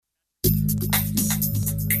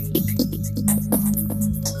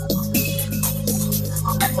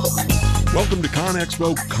Welcome to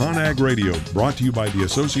ConExpo ConAg Radio, brought to you by the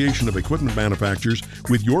Association of Equipment Manufacturers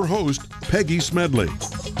with your host, Peggy Smedley.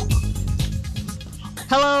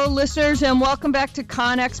 Hello, listeners, and welcome back to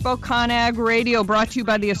ConExpo ConAg Radio, brought to you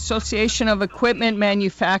by the Association of Equipment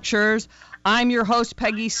Manufacturers. I'm your host,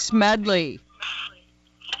 Peggy Smedley.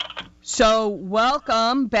 So,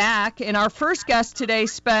 welcome back. And our first guest today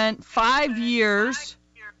spent 5 years.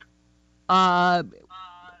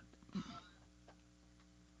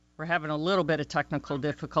 We're having a little bit of technical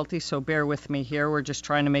difficulty, so bear with me here. We're just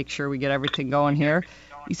trying to make sure we get everything going here.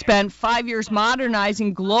 He spent 5 years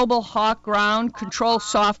modernizing Global Hawk ground control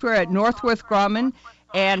software at Northrop Grumman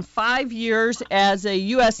and 5 years as a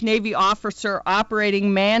U.S. Navy officer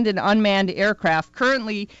operating manned and unmanned aircraft.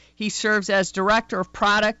 Currently, he serves as Director of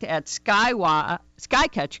Product at Skycatch,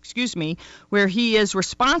 where he is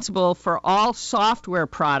responsible for all software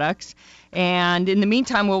products. And in the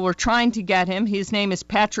meantime, while we're trying to get him, his name is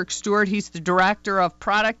Patrick Stewart. He's the Director of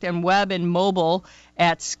Product and Web and Mobile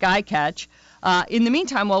at Skycatch. In the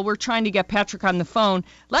meantime, while we're trying to get Patrick on the phone,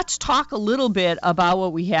 let's talk a little bit about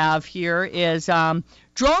what we have here is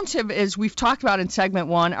drones have, as we've talked about in segment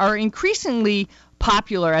one, are increasingly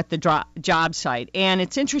popular at the job site. And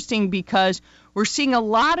it's interesting because we're seeing a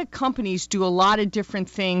lot of companies do a lot of different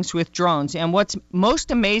things with drones. And what's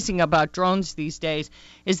most amazing about drones these days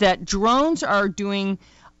is that drones are doing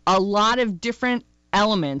a lot of different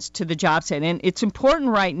elements to the job site. And it's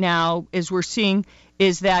important right now, as we're seeing,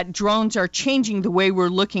 is that drones are changing the way we're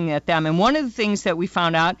looking at them. And one of the things that we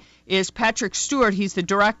found out is Patrick Stewart, he's the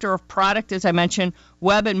Director of Product, as I mentioned,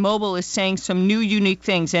 Web and Mobile, is saying some new, unique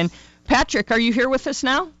things. And Patrick, are you here with us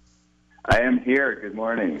now? I am here. Good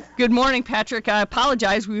morning. Good morning, Patrick. I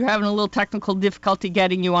apologize. We were having a little technical difficulty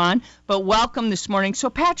getting you on, but welcome this morning.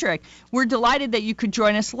 So, Patrick, we're delighted that you could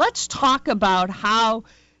join us. Let's talk about how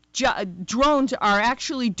drones are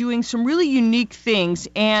actually doing some really unique things.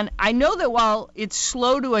 And I know that while it's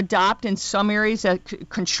slow to adopt in some areas at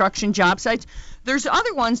construction job sites, there's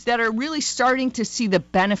other ones that are really starting to see the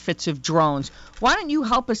benefits of drones. Why don't you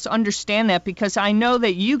help us understand that? Because I know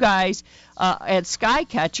that you guys at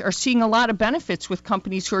Skycatch are seeing a lot of benefits with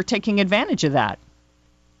companies who are taking advantage of that.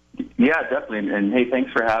 Yeah, definitely. And hey,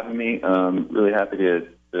 thanks for having me. Really happy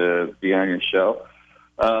to be on your show.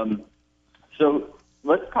 So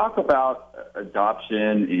let's talk about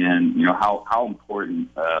adoption and how important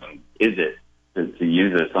is it to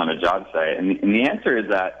use this on a job site? And the answer is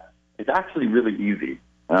that it's actually really easy.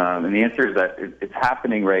 And the answer is that it's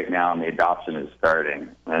happening right now, and the adoption is starting.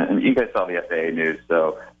 And you guys saw the FAA news,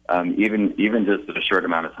 so even just in a short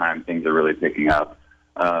amount of time, things are really picking up.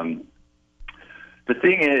 The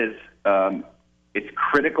thing is, it's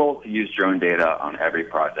critical to use drone data on every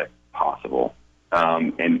project possible.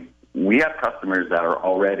 And we have customers that are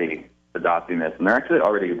already adopting this, and they're actually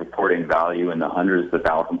already reporting value in the hundreds of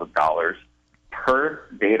thousands of dollars per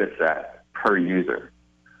data set per user.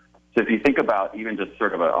 So if you think about even just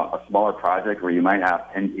sort of a smaller project where you might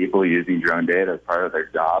have 10 people using drone data as part of their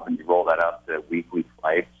job, and you roll that up to weekly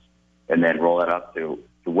flights, and then roll that up to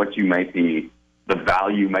what you might be, the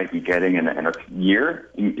value you might be getting in a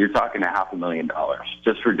year, you're talking $500,000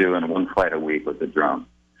 just for doing one flight a week with the drone.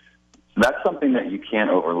 So that's something that you can't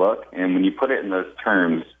overlook. And when you put it in those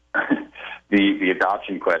terms, the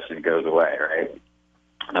adoption question goes away, right?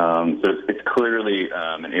 So it's clearly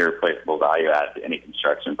an irreplaceable value add to any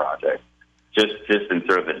construction project, just in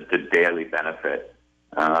sort of the daily benefit.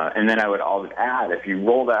 And then I would always add, if you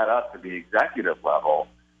roll that up to the executive level,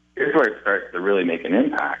 here's where it starts to really make an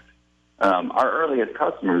impact. Our earliest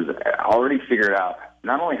customers already figured out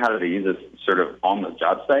not only how do they use this sort of on the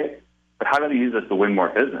job site, but how do they use this to win more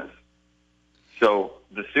business. So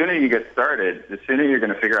the sooner you get started, the sooner you're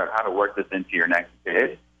going to figure out how to work this into your next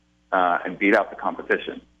bid and beat out the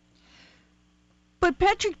competition. But,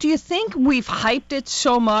 Patrick, do you think we've hyped it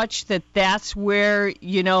so much that that's where,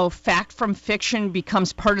 fact from fiction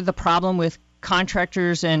becomes part of the problem with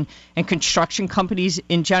contractors and construction companies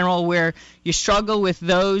in general, where you struggle with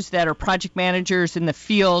those that are project managers in the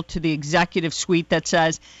field to the executive suite that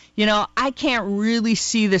says, I can't really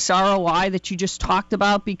see this ROI that you just talked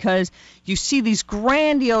about, because you see these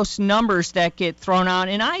grandiose numbers that get thrown out.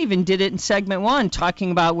 And I even did it in segment one,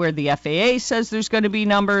 talking about where the FAA says there's going to be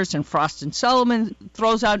numbers and Frost & Sullivan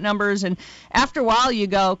throws out numbers. And after a while you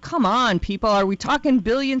go, come on, people, are we talking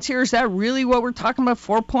billions here? Is that really what we're talking about,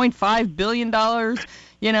 $4.5 billion?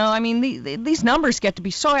 These numbers get to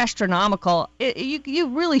be so astronomical. You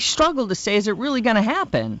really struggle to say, is it really going to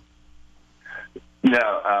happen?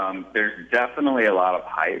 No, there's definitely a lot of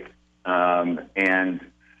hype. And,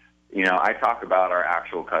 I talk about our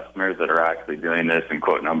actual customers that are actually doing this and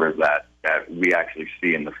quote numbers that that we actually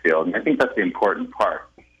see in the field. And I think that's the important part.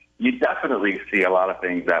 You definitely see a lot of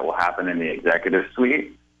things that will happen in the executive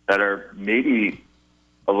suite that are maybe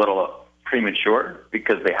a little premature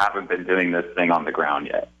because they haven't been doing this thing on the ground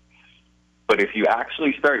yet. But if you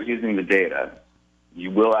actually start using the data,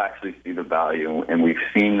 you will actually see the value, and we've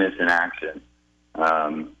seen this in action,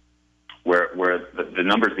 where the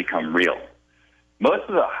numbers become real. Most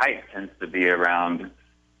of the hype tends to be around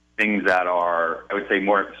things that are, I would say,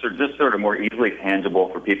 more sort of more easily tangible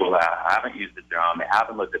for people that haven't used the drone, they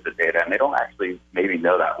haven't looked at the data, and they don't actually maybe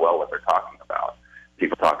know that well what they're talking about.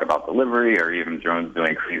 People talk about delivery or even drones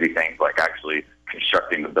doing crazy things like actually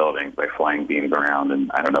constructing the buildings by flying beams around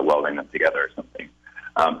and, I don't know, welding them together or something.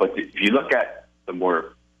 But if you look at the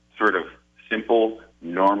more sort of simple,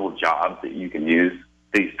 normal jobs that you can use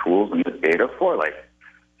these tools and this data for, like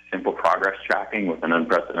simple progress tracking with an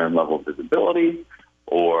unprecedented level of visibility,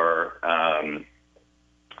 or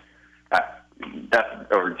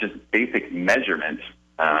just basic measurement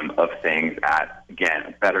of things at,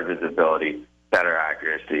 again, better visibility, better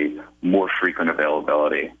accuracy, more frequent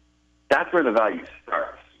availability. That's where the value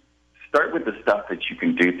starts. Start with the stuff that you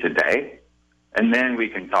can do today, and then we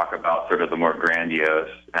can talk about sort of the more grandiose,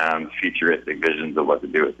 futuristic visions of what to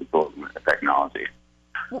do with the tools and the technology.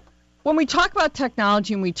 When we talk about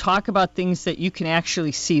technology and we talk about things that you can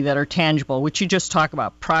actually see that are tangible, which you just talk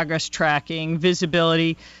about, progress tracking,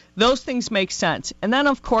 visibility, those things make sense. And then,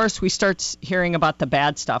 of course, we start hearing about the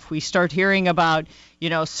bad stuff. We start hearing about,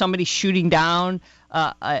 somebody shooting down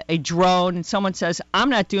a drone, and someone says, I'm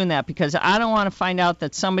not doing that because I don't want to find out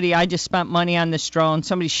that I just spent money on this drone,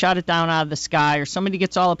 somebody shot it down out of the sky, or somebody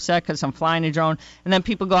gets all upset because I'm flying a drone, and then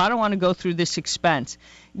people go, I don't want to go through this expense.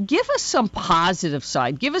 Give us some positive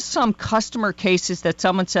side. Give us some customer cases that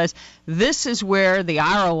someone says, this is where the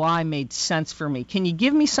ROI made sense for me. Can you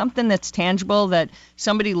give me something that's tangible that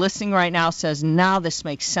somebody listening right now says, now this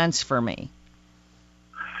makes sense for me?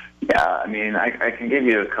 Yeah, I mean, I can give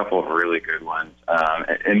you a couple of really good ones,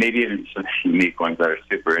 and maybe even some unique ones that are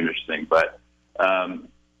super interesting. But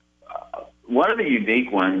one of the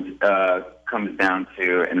unique ones comes down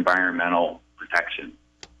to environmental protection.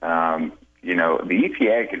 The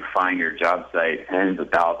EPA can fine your job site tens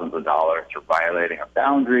of thousands of dollars for violating a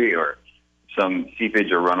boundary or some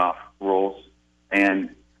seepage or runoff rules.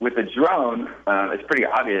 And with a drone, it's pretty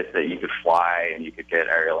obvious that you could fly and you could get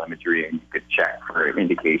aerial imagery and you could check for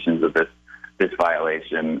indications of this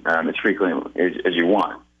violation as frequently as you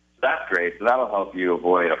want. So that's great. So that'll help you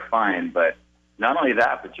avoid a fine. But not only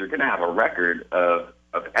that, but you're going to have a record of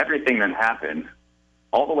everything that happened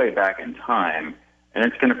all the way back in time. And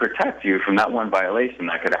it's going to protect you from that one violation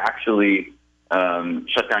that could actually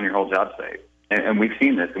shut down your whole job site. And we've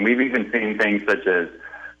seen this. And we've even seen things such as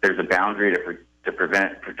there's a boundary to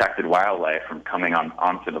prevent protected wildlife from coming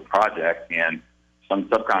onto the project. And some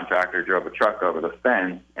subcontractor drove a truck over the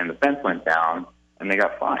fence, and the fence went down, and they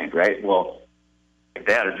got fined, right? Well, if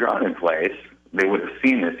they had a drone in place, they would have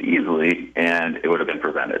seen this easily, and it would have been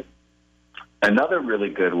prevented. Another really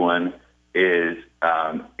good one is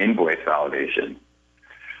invoice validation.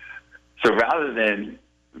 So rather than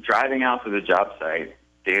driving out to the job site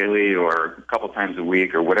daily or a couple times a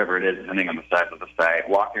week or whatever it is, depending on the size of the site,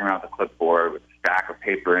 walking around the clipboard with a stack of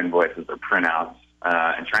paper invoices or printouts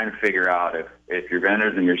and trying to figure out if your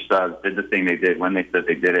vendors and your subs did the thing they did when they said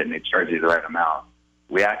they did it and they charged you the right amount.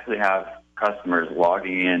 We actually have customers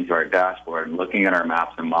logging into our dashboard and looking at our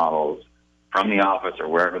maps and models from the office or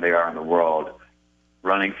wherever they are in the world,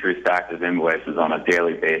 running through stacks of invoices on a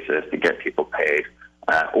daily basis to get people paid.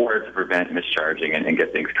 Or to prevent mischarging and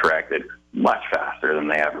get things corrected much faster than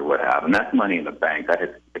they ever would have. And that's money in the bank. That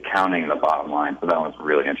hits accounting in the bottom line. So that one's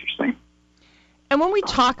really interesting. And when we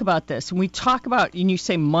talk about this, and you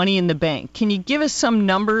say money in the bank, can you give us some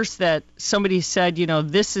numbers that somebody said,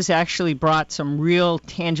 this has actually brought some real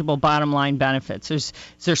tangible bottom line benefits? Is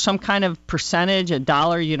there some kind of percentage, a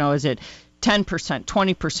dollar, is it 10%,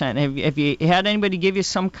 20%? Have you had anybody give you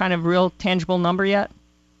some kind of real tangible number yet?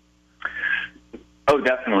 Oh,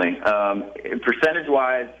 definitely.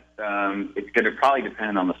 Percentage-wise, it's going to probably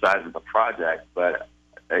depend on the size of the project. But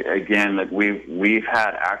again, we've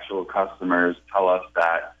had actual customers tell us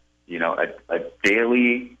that a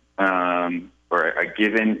daily or a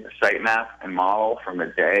given sitemap and model from a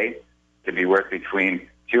day could be worth between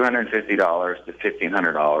 $250 to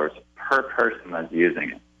 $1,500 per person that's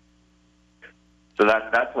using it. So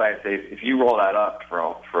that's why I say if you roll that up for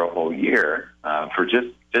a whole year for just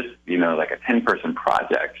like a 10-person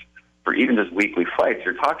project for even just weekly flights,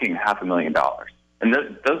 you're talking $500,000. And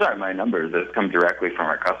those aren't my numbers. Those come directly from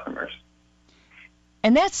our customers.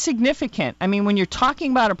 And that's significant. I mean, when you're talking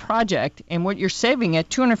about a project and what you're saving at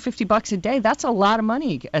 $250 a day, that's a lot of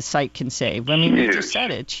money a site can save. I mean, you just said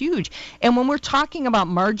it. It's huge. And when we're talking about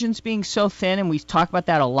margins being so thin, and we talk about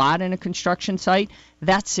that a lot in a construction site,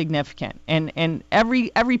 that's significant. And every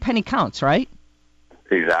penny counts, right?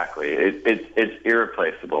 Exactly. It's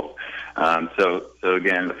irreplaceable. So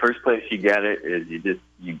again, the first place you get it is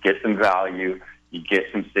you get some value, you get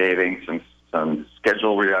some savings, some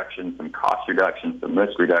schedule reduction, some cost reduction, some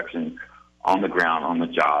risk reduction on the ground, on the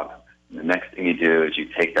job. And the next thing you do is you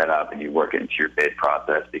take that up and you work it into your bid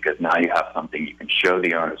process, because now you have something you can show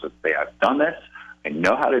the owners and say, I've done this. I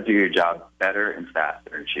know how to do your job better and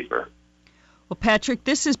faster and cheaper. Well, Patrick,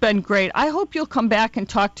 this has been great. I hope you'll come back and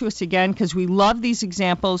talk to us again, because we love these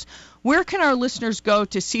examples. Where can our listeners go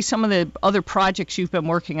to see some of the other projects you've been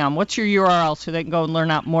working on? What's your URL so they can go and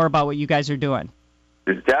learn out more about what you guys are doing?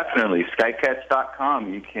 It's definitely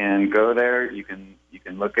skycatch.com. You can go there. You can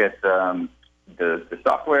look at the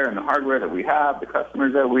software and the hardware that we have, the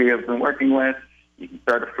customers that we have been working with. You can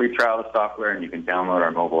start a free trial of the software, and you can download our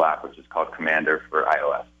mobile app, which is called Commander for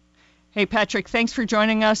iOS. Hey, Patrick, thanks for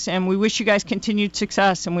joining us, and we wish you guys continued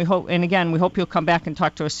success. And we hope you'll come back and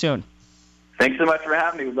talk to us soon. Thanks so much for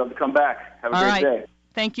having me. We'd love to come back. Have a great day.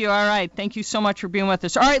 Thank you. All right. Thank you so much for being with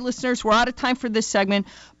us. All right, listeners, we're out of time for this segment,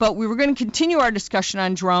 but we were going to continue our discussion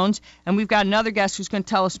on drones, and we've got another guest who's going to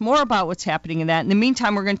tell us more about what's happening in that. In the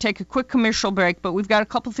meantime, we're going to take a quick commercial break, but we've got a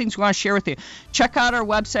couple things we want to share with you. Check out our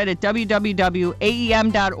website at www.aem.org,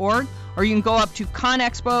 or you can go up to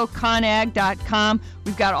conexpo.conag.com.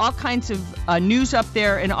 We've got all kinds of news up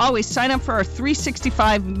there, and always sign up for our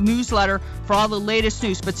 365 newsletter for all the latest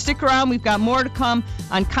news. But stick around, we've got more to come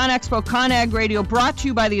on ConExpo ConAg Radio, brought to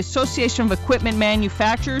you by the Association of Equipment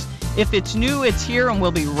Manufacturers. If it's new, it's here, and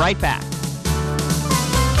we'll be right back.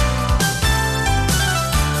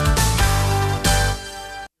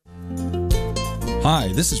 Hi,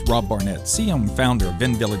 this is Rob Barnett, CEO and founder of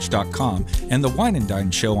VinVillage.com and the Wine and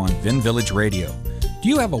Dine Show on VinVillage Radio. Do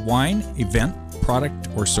you have a wine, event, product,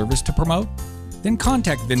 or service to promote? Then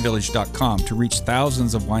contact VinVillage.com to reach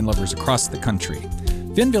thousands of wine lovers across the country.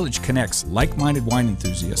 VinVillage connects like-minded wine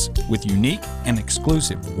enthusiasts with unique and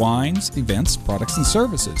exclusive wines, events, products, and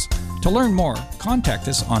services. To learn more, contact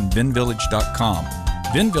us on VinVillage.com.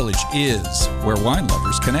 VinVillage is where wine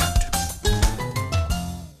lovers connect.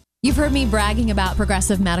 You've heard me bragging about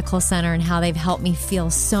Progressive Medical Center and how they've helped me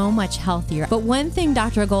feel so much healthier. But one thing,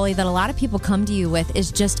 Dr. Agoli, that a lot of people come to you with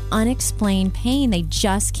is just unexplained pain. They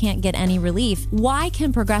just can't get any relief. Why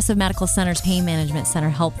can Progressive Medical Center's Pain Management Center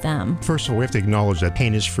help them? First of all, we have to acknowledge that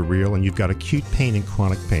pain is for real, and you've got acute pain and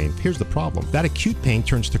chronic pain. Here's the problem. That acute pain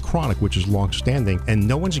turns to chronic, which is long-standing, and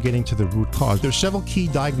no one's getting to the root cause. There's several key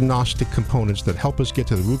diagnostic components that help us get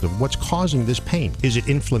to the root of what's causing this pain. Is it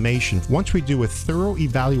inflammation? Once we do a thorough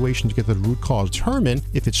evaluation to get to the root cause, determine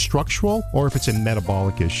if it's structural or if it's a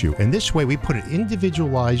metabolic issue. And this way, we put an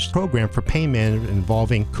individualized program for pain management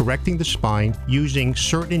involving correcting the spine, using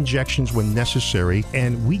certain injections when necessary,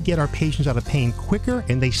 and we get our patients out of pain quicker,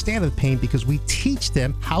 and they stay out of pain because we teach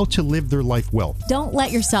them how to live their life well. Don't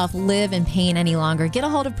let yourself live in pain any longer. Get a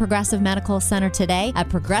hold of Progressive Medical Center today at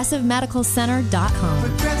progressivemedicalcenter.com.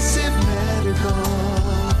 Progressive Medical,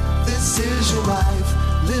 this is your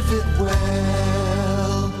life, live it well.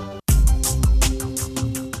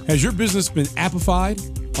 Has your business been appified?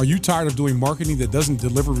 Are you tired of doing marketing that doesn't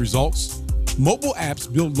deliver results? Mobile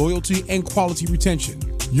apps build loyalty and quality retention.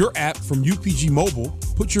 Your app from UPG Mobile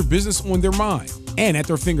puts your business on their mind and at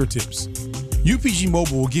their fingertips. UPG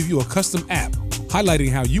Mobile will give you a custom app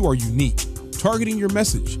highlighting how you are unique, targeting your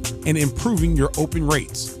message, and improving your open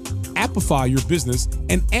rates. Appify your business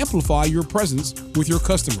and amplify your presence with your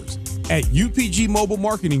customers at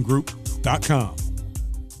upgmobilemarketinggroup.com.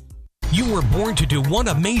 You were born to do one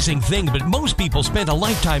amazing thing, but most people spend a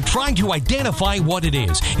lifetime trying to identify what it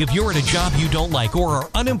is. If you're at a job you don't like or are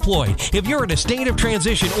unemployed, if you're in a state of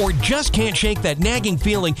transition or just can't shake that nagging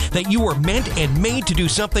feeling that you were meant and made to do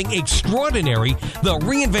something extraordinary, the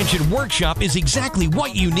Reinvention Workshop is exactly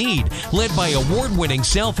what you need. Led by award-winning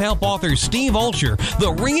self-help author Steve Olsher,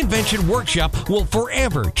 the Reinvention Workshop will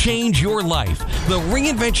forever change your life. The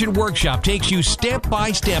Reinvention Workshop takes you step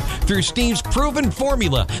by step through Steve's proven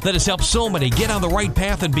formula that has helped helped so many get on the right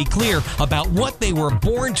path and be clear about what they were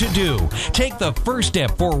born to do. Take the first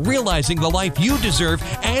step for realizing the life you deserve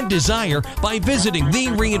and desire by visiting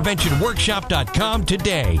thereinventionworkshop.com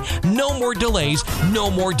today. No more delays, no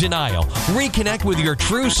more denial. Reconnect with your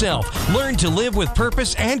true self. Learn to live with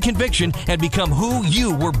purpose and conviction and become who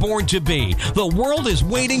you were born to be. The world is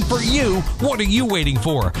waiting for you. What are you waiting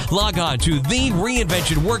for? Log on to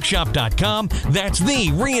thereinventionworkshop.com. That's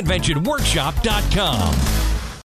thereinventionworkshop.com.